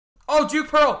Oh,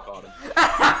 GPRO! Got him.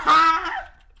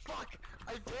 Fuck!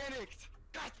 I panicked!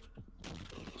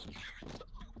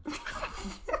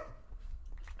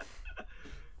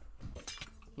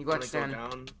 You go stand.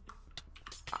 Down.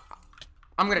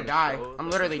 I'm gonna die. I'm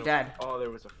literally dead. Oh, there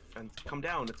was a fence. Come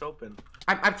down. It's open.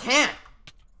 I can't.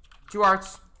 2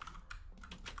 hearts.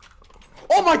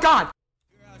 Oh my god!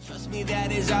 Trust me, that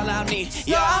is all I need.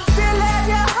 Yeah, I'm still at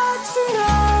your heart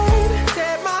tonight.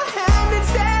 Take my hand and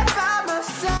stand by my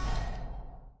side.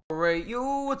 Alright,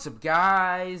 yo, what's up,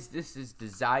 guys? This is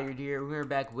Desired here. We're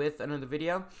back with another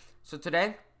video. So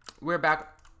today, we're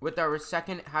back with our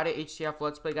second How to HCF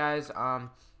Let's Play, guys.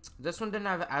 This one didn't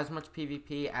have as much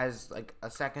PvP as like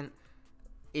a second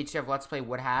HCF Let's Play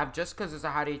would have, just because it's a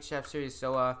How to HCF series.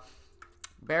 So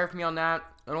bear with me on that.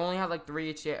 It only had like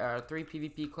three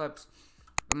PvP clips.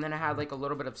 And then I had like a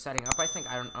little bit of setting up, I think.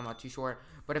 I'm not too sure.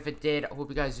 But if it did, I hope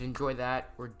you guys enjoy that.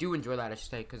 Or do enjoy that, I should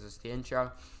say, because it's the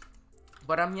intro.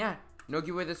 But yeah, no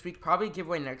giveaway this week. Probably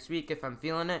giveaway next week if I'm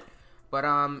feeling it. But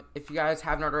if you guys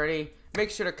haven't already, make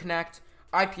sure to connect.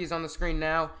 IP is on the screen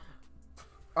now.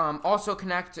 Also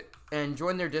connect and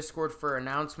join their Discord for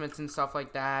announcements and stuff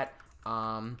like that.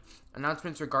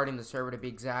 Announcements regarding the server, to be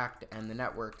exact, and the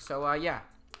network. So yeah.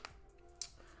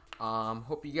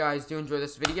 Hope you guys do enjoy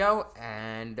this video,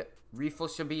 and Refill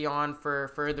should be on for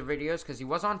further videos, because he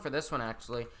was on for this one,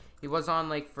 actually. He was on,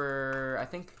 like, for, I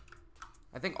think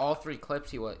all 3 clips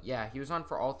he was, yeah, he was on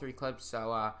for all 3 clips,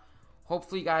 so,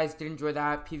 hopefully you guys did enjoy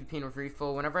that, PvP with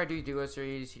Refill. Whenever I do a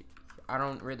series, I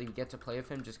don't really get to play with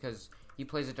him, just because he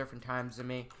plays at different times than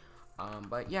me,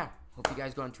 but yeah, hope you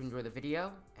guys going to enjoy the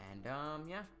video, and,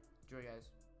 yeah, enjoy, guys.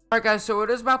 Alright, guys, so it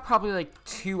is about probably like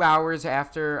 2 hours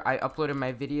after I uploaded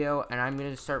my video, and I'm going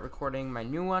to start recording my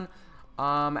new one.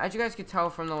 As you guys can tell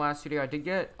from the last video, I did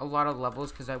get a lot of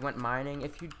levels because I went mining.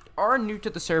 If you are new to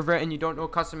the server and you don't know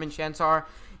what custom enchants are,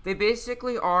 they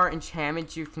basically are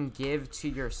enchantments you can give to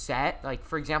your set. Like,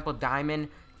 for example, diamond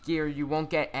gear, you won't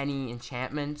get any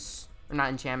enchantments, or not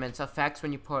enchantments, effects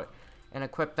when you put and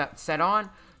equip that set on.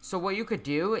 So what you could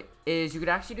do is you could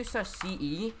actually do such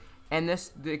CE. And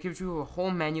this, it gives you a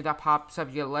whole menu that pops up.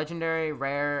 You get legendary,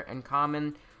 rare, and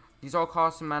common. These all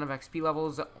cost an amount of XP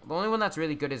levels. The only one that's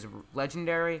really good is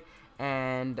legendary.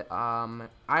 And I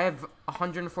have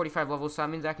 145 levels, so that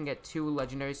means I can get 2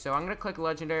 legendaries. So I'm going to click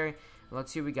legendary.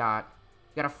 Let's see what we got.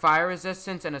 We got a fire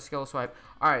resistance and a skill swipe.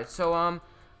 Alright, so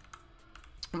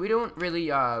we don't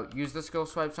really use the skill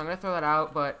swipe, so I'm going to throw that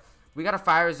out. But we got a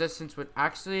fire resistance, which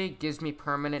actually gives me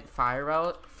permanent fire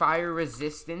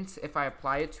resistance if I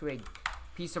apply it to a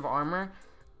piece of armor.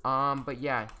 But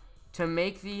yeah, to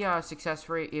make the success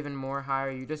rate even more higher,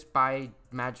 you just buy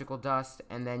magical dust,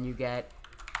 and then you get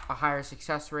a higher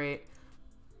success rate.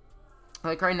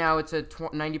 Like right now, it's a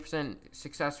 90%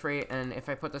 success rate, and if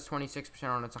I put this 26%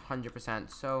 on, it's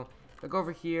 100%. So if I go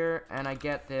over here and I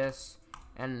get this,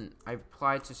 and I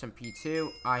apply it to some P2,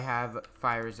 I have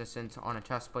fire resistance on a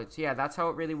chest plate. So yeah, that's how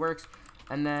it really works.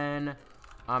 And then,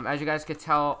 as you guys could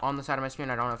tell on the side of my screen,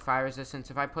 I don't have fire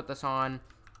resistance. If I put this on,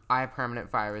 I have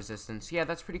permanent fire resistance. Yeah,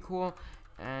 that's pretty cool.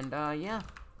 And yeah,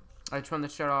 I just wanted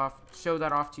to show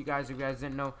that off to you guys if you guys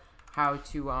didn't know how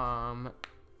to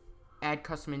add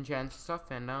custom enchants and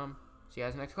stuff. And see you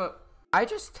guys next clip. I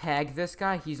just tagged this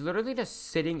guy. He's literally just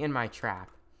sitting in my trap.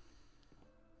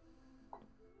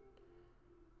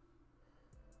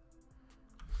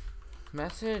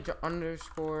 Message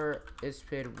underscore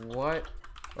ispid, what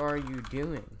are you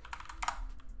doing?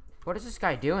 What is this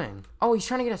guy doing? Oh, he's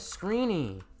trying to get a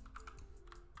screeny.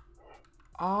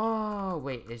 Oh,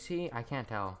 wait, is he? I can't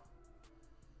tell.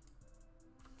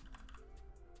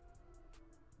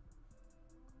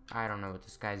 I don't know what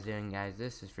this guy's doing, guys.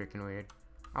 This is freaking weird.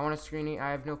 I want a screeny.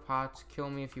 I have no pots. Kill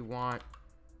me if you want.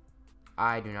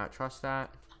 I do not trust that.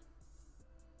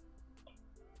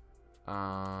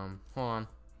 Hold on.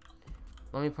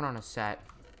 Let me put on a set.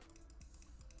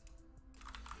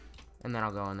 And then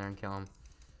I'll go in there and kill him.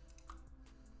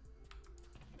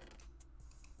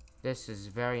 This is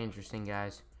very interesting,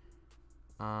 guys.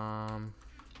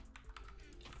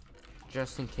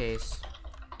 Just in case.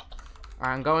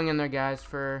 Alright, I'm going in there, guys,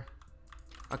 for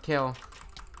a kill.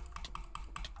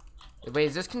 Wait,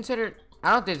 is this considered?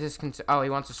 I don't think this is considered. Oh, he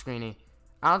wants a screeny.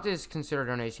 I don't think this is considered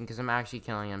donation because I'm actually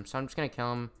killing him. So I'm just going to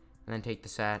kill him and then take the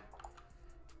set.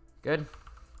 Good.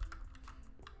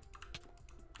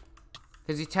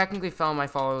 Because he technically fell in my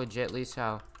follow legitly,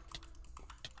 so.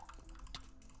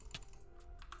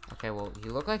 Okay, well, he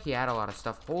looked like he had a lot of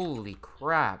stuff. Holy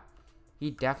crap.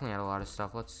 He definitely had a lot of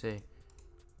stuff. Let's see.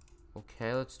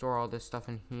 Okay, let's store all this stuff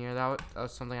in here. That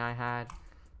was something I had.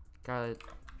 Got it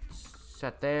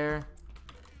set there.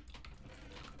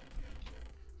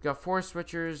 got 4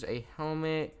 switchers, a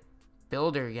helmet,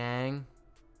 builder gang,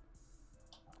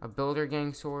 a builder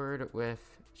gang sword with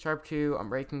sharp 2,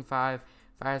 unbreaking 5,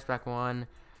 fire spec 1,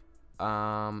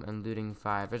 and looting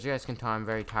 5. As you guys can tell, I'm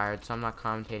very tired, so I'm not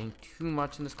commentating too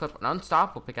much in this clip. An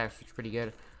unstoppable pickaxe, which is pretty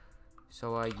good.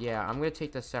 So yeah, I'm gonna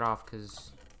take this set off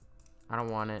because I don't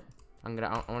want it. I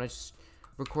want to just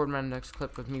record my next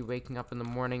clip with me waking up in the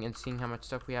morning and seeing how much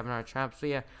stuff we have in our traps. So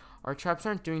yeah, our traps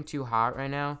aren't doing too hot right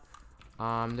now.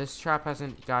 This trap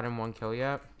hasn't gotten 1 kill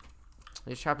yet.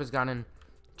 This trap has gotten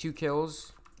 2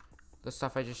 kills. The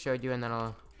stuff I just showed you, and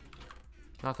then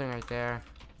nothing right there.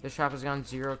 This trap has gotten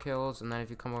 0 kills, and then if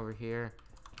you come over here,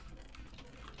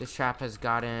 this trap has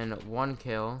gotten 1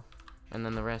 kill, and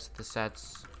then the rest of the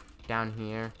sets down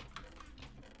here.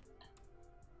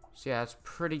 So yeah, that's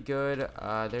pretty good.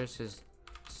 There's his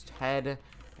head,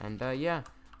 and yeah.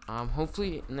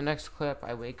 Hopefully in the next clip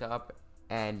I wake up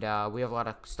and we have a lot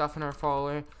of stuff in our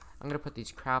follower. I'm gonna put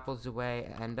these crapples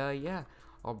away, and yeah,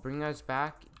 I'll bring us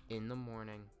back in the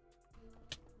morning.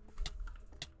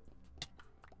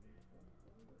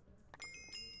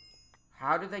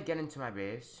 How did they get into my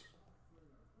base?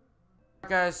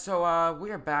 Guys, so we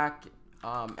are back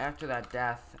after that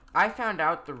death. I found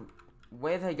out the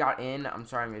way they got in, I'm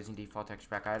sorry I'm using default texture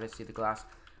pack, I had to see the glass,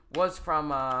 was from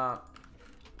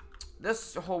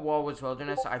this whole wall was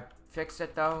wilderness. I fixed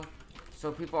it though,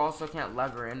 so people also can't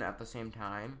lever in at the same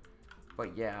time.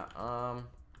 But yeah,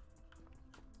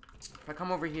 if I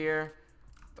come over here,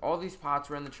 all these pots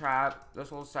were in the trap, this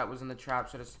whole set was in the trap,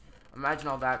 so just imagine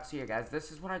all that. So yeah guys,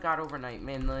 this is what I got overnight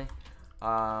mainly.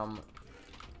 Nothing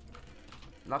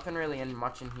really in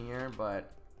much in here,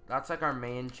 but that's like our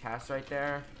main chest right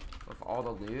there with all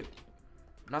the loot.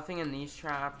 Nothing in these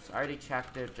traps. I already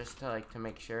checked it just to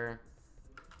make sure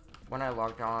when I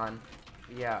logged on.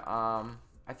 But yeah,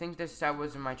 I think this set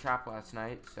was in my trap last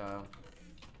night, so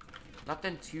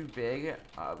nothing too big.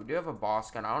 We do have a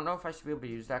boss gun. I don't know if I should be able to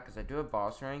use that because I do have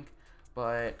boss rank,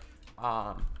 but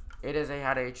it is a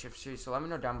HCF, so let me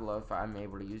know down below if I'm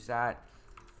able to use that.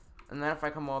 And then if I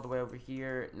come all the way over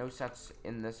here, no sets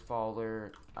in this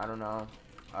folder. I don't know.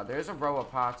 There's a row of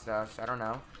pots though, so I don't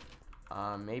know.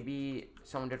 Maybe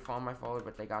someone did follow my folder,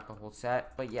 but they got the whole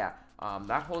set. But yeah,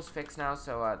 that hole's fixed now,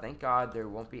 so thank God there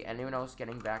won't be anyone else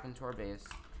getting back into our base.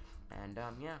 And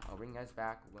yeah, I'll bring you guys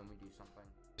back when we do something.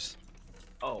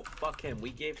 Oh, fuck him. We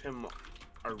gave him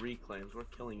our reclaims. We're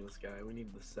killing this guy. We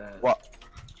need the set. What?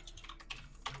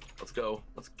 Let's go.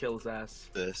 Let's kill his ass.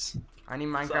 This. I need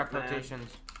Minecraft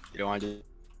rotations. You don't want to do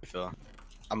it, Phil.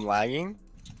 I'm lagging?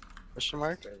 Question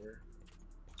mark?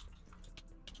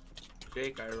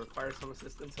 Jake, I require some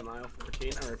assistance on aisle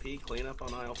 14. I repeat, clean up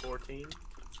on aisle 14.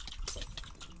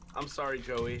 I'm sorry,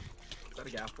 Joey. Is that a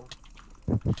gapple?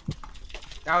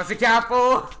 That was a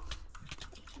gapple!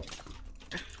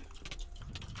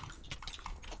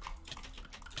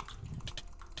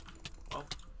 Oh.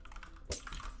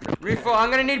 Refill,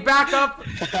 I'm gonna need backup!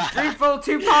 Refill,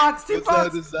 2 pots, 2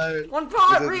 pots! 1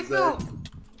 pot, refill!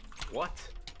 What?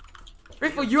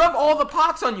 Refill, you have all the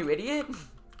pots on you, idiot!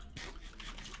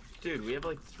 Dude, we have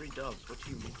like 3 dubs. What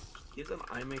do you mean? He has an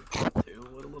iMake pot too?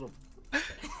 What a little...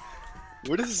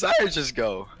 Where does the desire just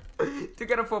go? To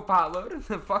get a full pot load?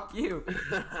 Fuck you.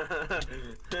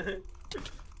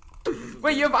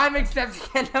 Wait, you have iMake steps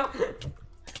again now?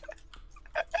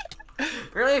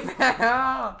 Really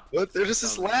bad? What? There's just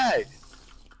this lag.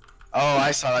 Oh,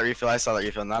 I saw that refill. I saw that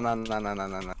refill. No.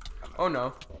 Oh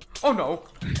no. Oh no.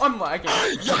 I'm lagging.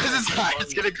 Yo, this is high.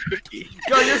 It's getting cookie.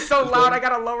 Yo, you're so loud. I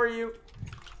gotta lower you.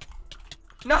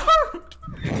 No.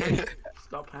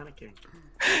 Stop panicking.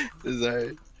 This is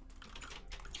alright.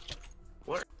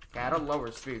 What? Yeah, I had a lower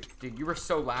speed. Dude, you were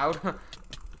so loud.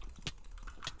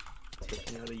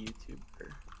 Taking out a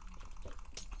YouTuber.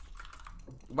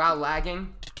 Wow,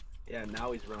 lagging. Yeah,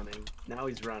 now he's running. Now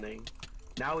he's running.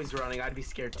 Now he's running. I'd be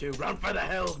scared too. Run for the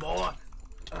hills, boy!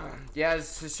 Yeah, his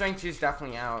strength 2 is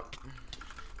definitely out.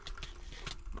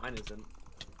 Mine isn't.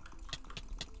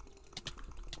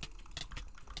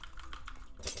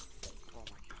 Oh my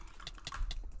god.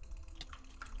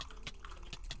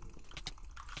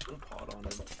 Don't pot on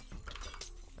him.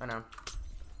 I know.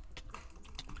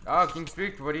 Oh, King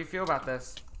Spook, what do you feel about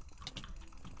this?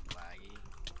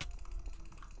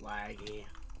 Laggy.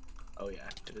 Oh yeah,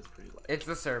 it is pretty laggy. It's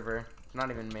the server.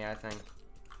 Not even me, I think.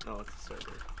 No, it's the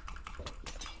server.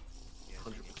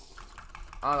 100%.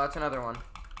 Oh, that's another one.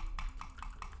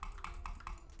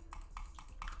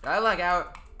 Did I lag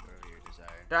out?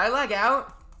 Did I lag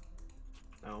out?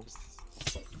 No.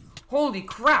 Holy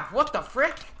crap, what the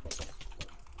frick?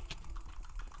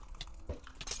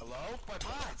 Hello? My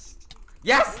bots!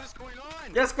 Yes! What is going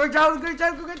on? Yes, good job, good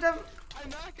job, good job! I I'm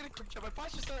not gonna quick jump. My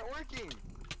bots just aren't working.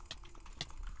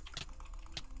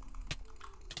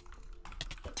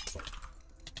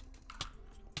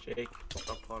 Jake,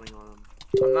 stop plotting on him.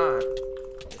 I'm not.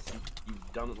 Yes,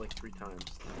 you've done it like 3 times.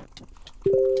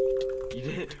 You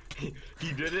did.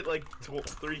 You did it like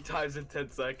 3 times in 10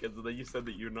 seconds, and then you said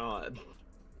that you're not.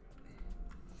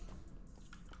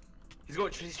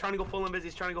 He's trying to go full invis.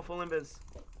 He's trying to go full invis.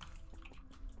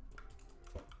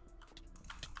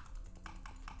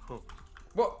 Oh.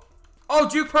 What? Oh,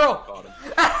 GPRO! Got him.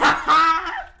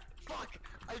 Fuck!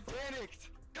 I panicked.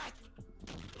 God.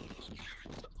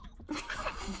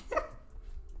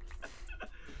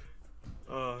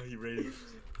 Oh, he raided.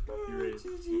 He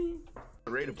raided.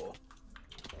 Raidable.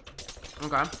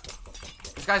 Okay.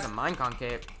 This guy's a mine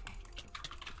concave.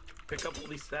 Pick up all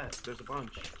these stats. There's a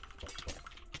bunch.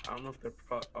 I don't know if they're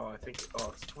oh, I think, oh,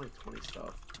 it's 2020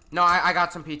 stuff. No, I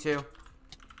got some P2.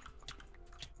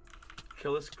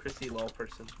 Kill this Chrissy lol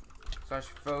person. Slash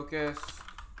focus.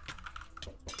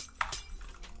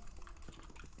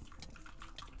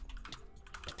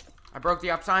 I broke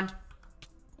the up sign.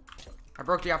 I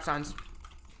broke the up signs.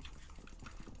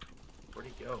 Where'd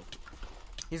he go?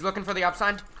 He's looking for the up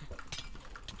sign.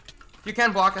 You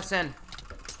can block us in.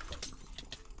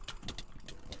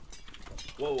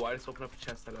 Whoa, I just opened up a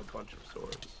chest that had a bunch of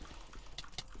swords.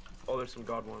 Oh, there's some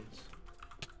god ones.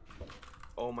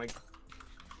 Oh my...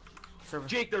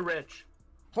 Jake, they're rich!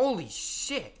 Holy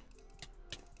shit!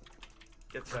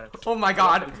 Get sets. Oh my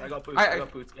god. I got boots, I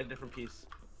got boots. Get a different piece.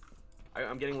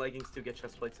 I'm getting leggings to get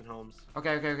chest plates and helms.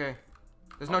 Okay.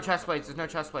 There's no chest plates,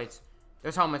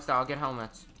 There's helmets though, I'll get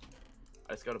helmets.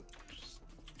 I just got a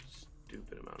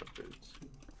stupid amount of boots.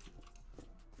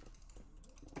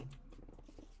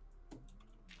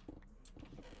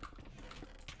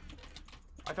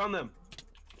 I found them!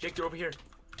 Jake, they're over here.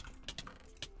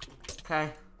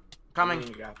 Okay. Coming. I'm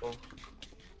eating a apple.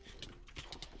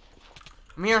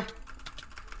 I'm here.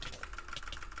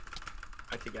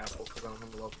 I take apple because I don't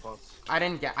have love pots. I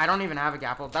don't even have a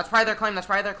gapple. That's probably their claim,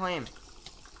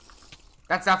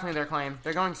 That's definitely their claim.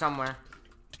 They're going somewhere.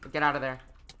 Get out of there.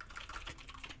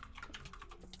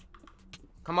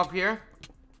 Come up here.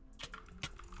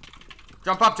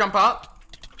 Jump up.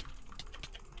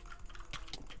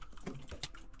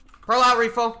 Pearl out,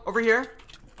 refill. Over here.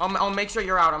 I'll make sure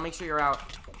you're out.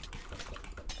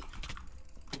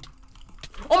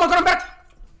 Oh my god, I'm back!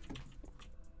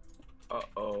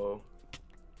 Uh-oh.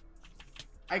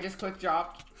 I just click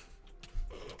drop.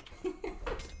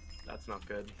 That's not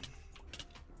good.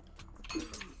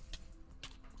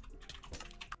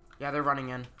 Yeah, they're running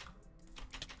in.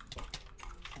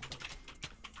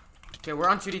 Okay, we're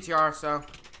on 2DTR, so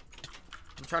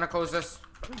I'm trying to close this.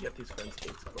 How do we get these fence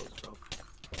gates closed, bro?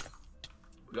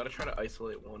 We gotta try to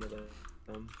isolate one of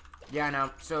them. Yeah, I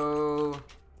know. So,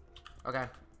 okay.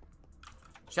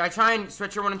 Should I try and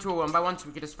switch your one into a 1x1 so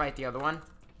we can just fight the other one?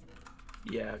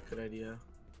 Yeah, good idea.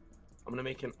 I'm gonna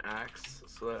make an axe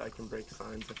so that I can break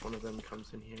signs if one of them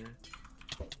comes in here.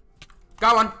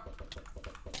 Got one.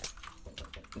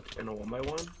 In a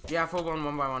 1x1? Yeah, full blown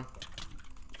 1x1.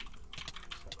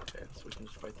 Okay, so we can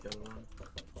just fight the other one.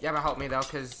 Yeah, but help me though,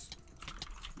 cause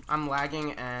I'm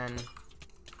lagging and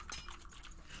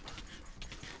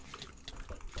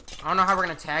I don't know how we're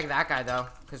gonna tag that guy though,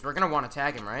 cause we're gonna want to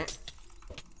tag him, right?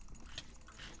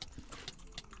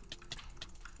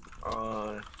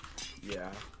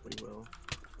 Yeah, we will.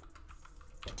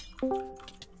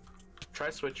 Try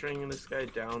switching this guy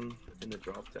down in the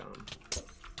drop down.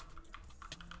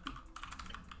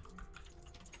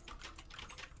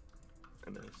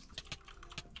 I missed.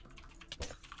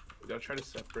 We gotta try to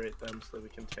separate them so that we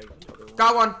can tag the other one.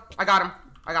 Got one. I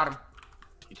got him.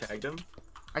 You tagged him?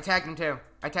 I tagged him too.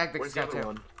 I tagged Where's the the guy other too.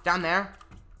 one? Down there.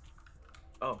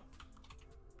 Oh.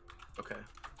 Okay.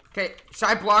 Okay, should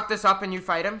I block this up and you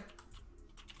fight him?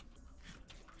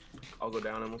 I'll go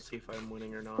down and we'll see if I'm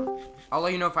winning or not. I'll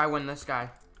let you know if I win this guy.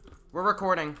 We're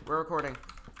recording.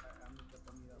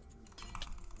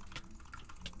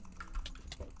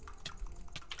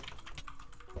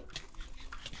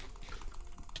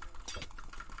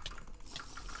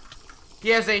 He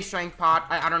has a strength pot.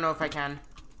 I don't know if I can.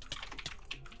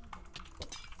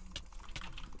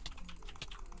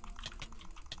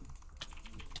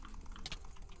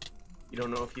 You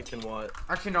don't know if you can what?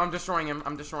 Actually, no, I'm destroying him.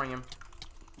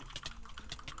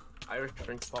 Irish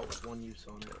strength pot with 1 use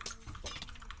on it.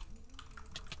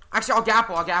 Actually, I'll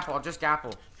gapple. I'll just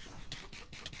gapple.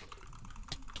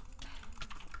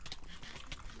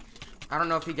 I don't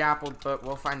know if he gappled, but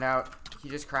we'll find out. He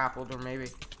just crappled, or maybe.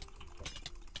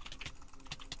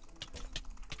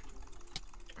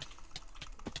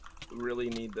 We really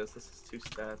need this. This is 2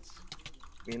 stats.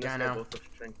 Me and this guy both have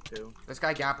strength too. This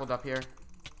guy gappled up here.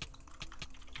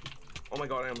 Oh my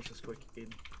god, I almost just quick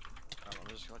keyed. I'm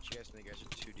just gonna let you guys know you guys are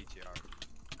 2 DTR.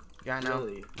 Yeah, I know.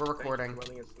 Really? We're recording. Thank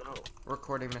you for letting us know. We're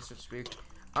recording, Mr. Spook.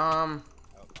 I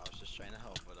was just trying to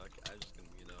help, but I was just gonna,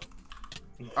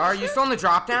 you know. Are you still in the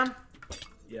drop down?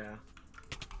 Yeah.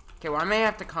 Okay, well I may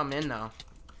have to come in though.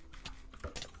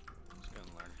 Just gonna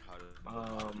learn how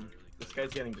to. This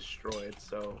guy's getting destroyed,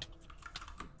 so.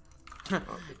 Not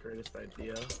the greatest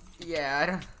idea. Yeah, I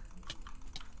don't.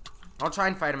 I'll try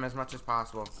and fight him as much as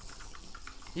possible.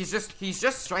 He's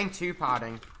just strength 2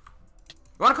 potting.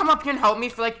 You wanna come up here and help me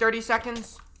for like 30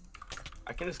 seconds?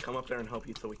 I can just come up there and help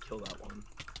you till we kill that one.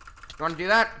 You wanna do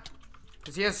that?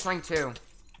 Cause he has strength 2.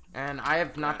 And I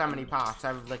have not that many pots. I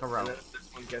have like a row. And if this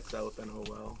one gets out, then oh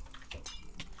well.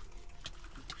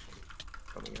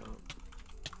 Coming out.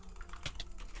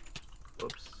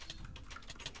 Whoops.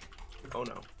 Oh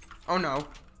no. Oh no.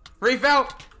 Refill!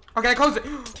 Okay, close it.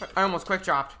 I almost quick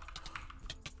dropped.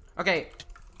 Okay.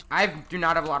 I do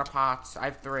not have a lot of pots. I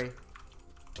have 3.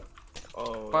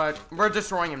 Oh. But we're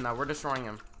destroying him though. We're destroying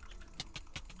him.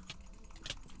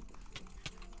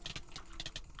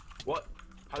 What?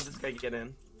 How did this guy get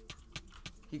in?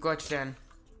 He glitched in.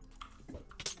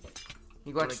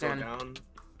 He glitched in. Down?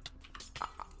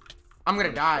 I'm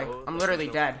gonna die. I'm literally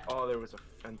dead. Oh, there was a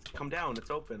fence. Come down. It's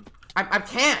open. I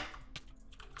can't.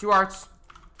 2 hearts.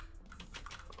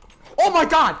 Oh my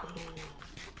god!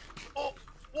 Oh,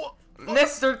 what?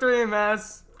 Mr.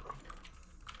 3MS.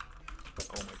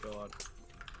 Oh my god.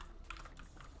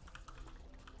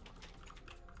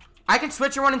 I can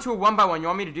switch your one into a 1x1. You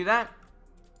want me to do that?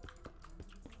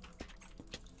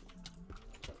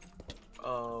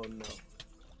 Oh no.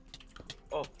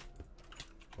 Oh.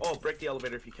 Oh, break the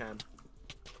elevator if you can.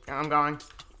 Yeah, I'm going.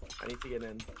 I need to get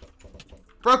in.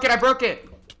 Broke it. I broke it.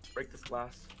 Break this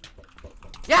glass.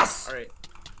 Yes! Alright.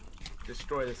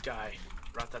 Destroy this guy.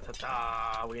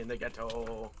 Ratatata. We in the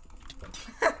ghetto.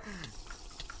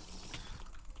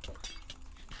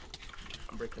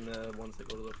 I'm breaking the ones that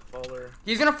go to the faller.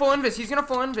 He's gonna full invis. He's gonna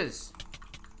full invis.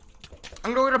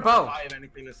 I'm gonna go with a bow. If I have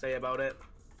anything to say about it,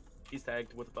 he's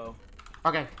tagged with a bow.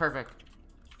 Okay, perfect.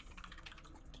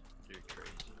 You're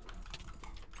crazy.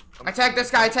 I tagged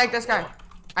this guy. I tagged this guy.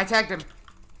 I tagged him.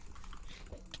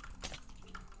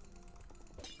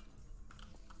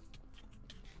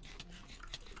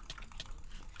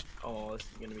 Oh, this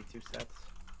is gonna be 2 sets.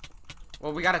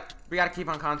 Well, we gotta keep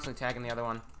on constantly tagging the other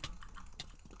one.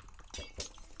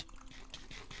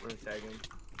 We're gonna tag him.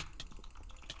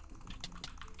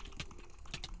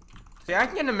 See, I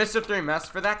can get a Mr. 3MS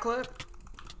for that clip.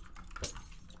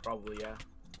 Probably, yeah.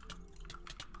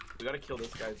 We gotta kill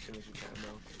this guy as soon as we can,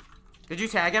 though. Did you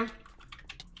tag him?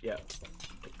 Yeah.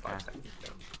 Like 5 Yeah. seconds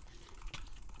down.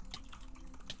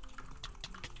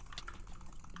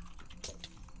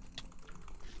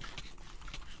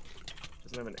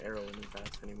 Doesn't have an arrow in his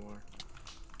ass anymore.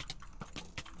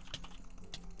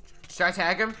 Should I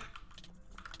tag him?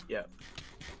 Yeah.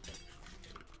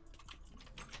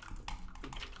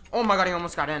 Oh my god, he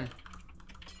almost got in.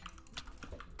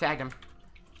 Tagged him.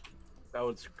 That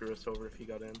would screw us over if he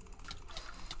got in.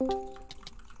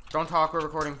 Don't talk, we're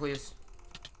recording, please.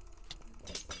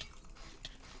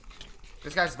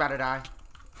 This guy's about to die.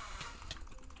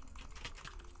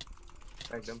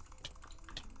 Tagged him.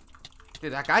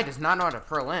 Dude, that guy does not know how to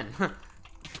pearl in.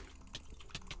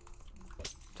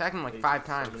 Tagged him like He's 5 so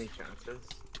times. many chances.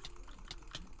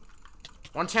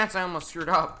 One chance I almost screwed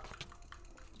up.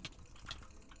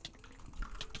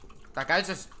 That guy's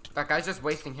just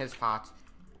wasting his pots.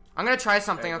 I'm gonna try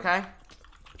something, okay?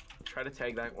 Try to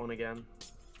tag that one again.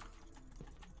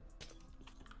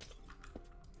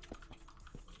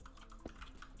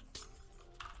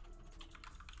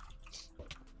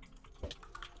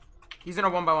 He's in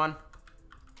a 1x1.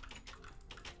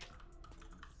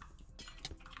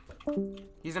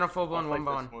 He's in a full-blown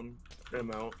 1x1. Crit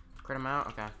him out. Crit him out?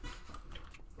 Okay.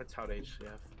 That's how to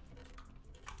HCF.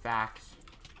 Facts.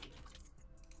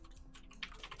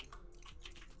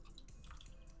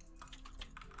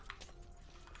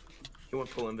 He went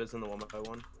full invis in the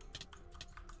 1x1.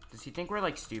 Does he think we're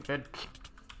like stupid?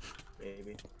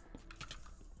 Maybe.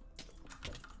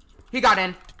 He got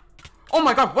in. Oh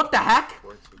my god, what the heck? Of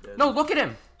course he did. No, look at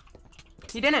him.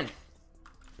 He didn't.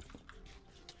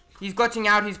 He's glitching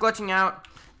out. He's glitching out.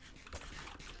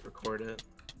 Record it.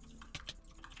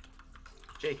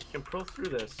 Jake, you can pro through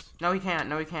this. No, he can't.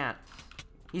 No, he can't.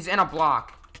 He's in a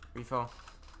block. Refill.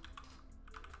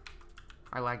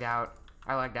 I lagged out.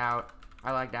 I lagged out.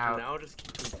 I lagged out. Now just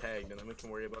keep him tagged, and then we can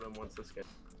worry about him once this gets.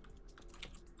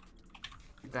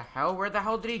 The hell? Where the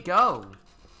hell did he go?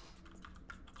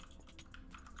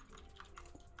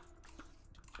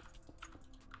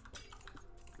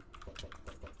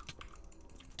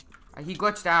 He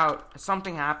glitched out.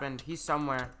 Something happened. He's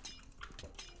somewhere.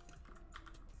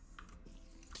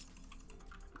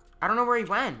 I don't know where he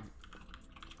went.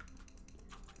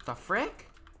 The frick?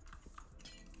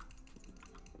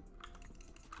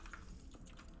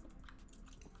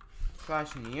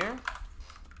 Slash near?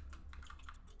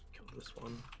 Kill this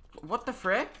one. What the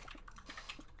frick?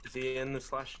 Is he in the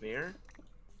slash near?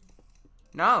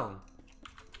 No.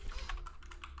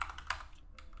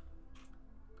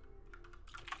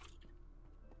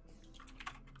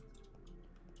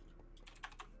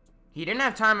 He didn't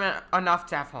have time enough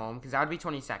to have home, because that would be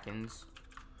 20 seconds.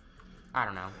 I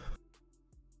don't know.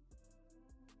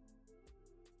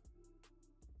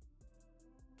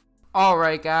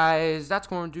 Alright guys, that's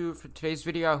going to do it for today's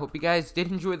video. I hope you guys did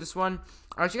enjoy this one.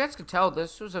 As you guys could tell,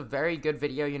 this was a very good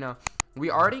video, you know. We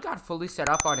already got fully set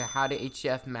up on how to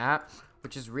HCF map,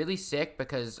 which is really sick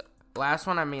because last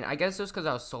one, I mean, I guess it was because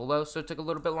I was solo, so it took a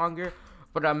little bit longer.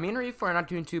 But me and Reef are not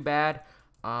doing too bad.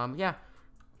 Yeah.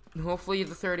 Hopefully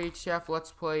the third HCF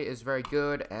Let's Play is very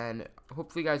good, and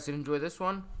hopefully you guys did enjoy this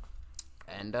one.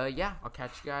 And yeah, I'll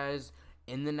catch you guys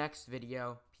in the next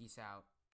video. Peace out.